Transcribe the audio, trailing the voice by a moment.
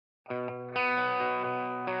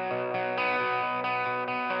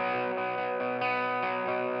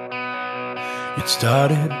It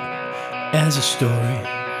started as a story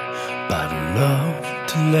about a love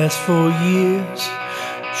to last for years,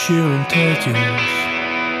 sharing tattoos,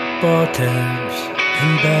 bar tabs,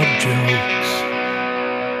 and bad jokes.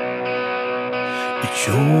 Its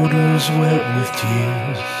shoulders wet with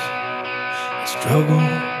tears. I struggle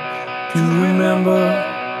to remember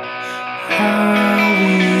how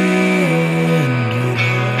we ended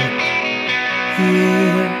up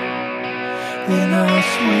here. And our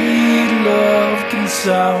sweet love can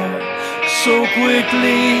sour so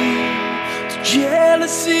quickly to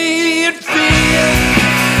jealousy and fear.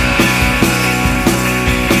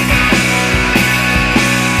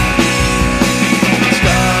 It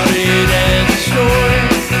started as a story,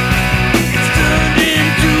 it's turned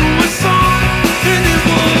into a song, and it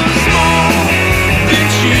was more than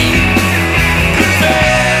she could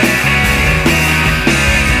bear.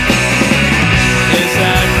 As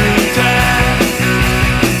I grew tired,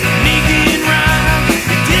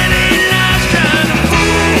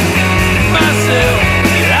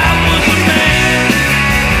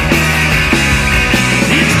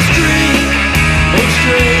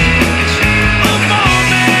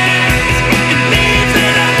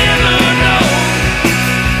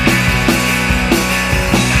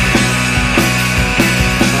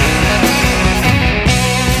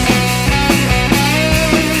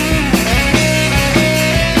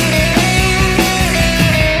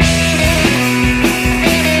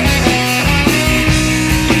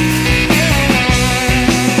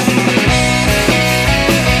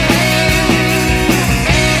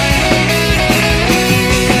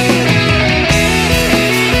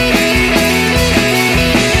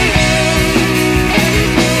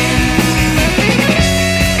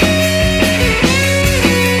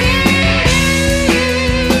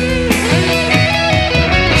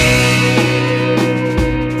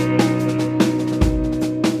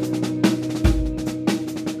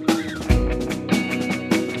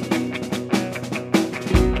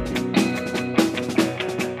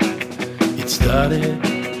 started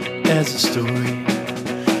as a story,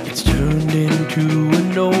 it's turned into a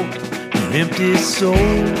note, an empty soul,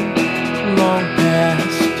 long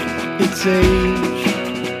past its age.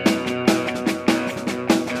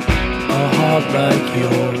 A heart like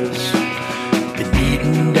yours, been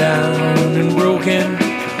beaten down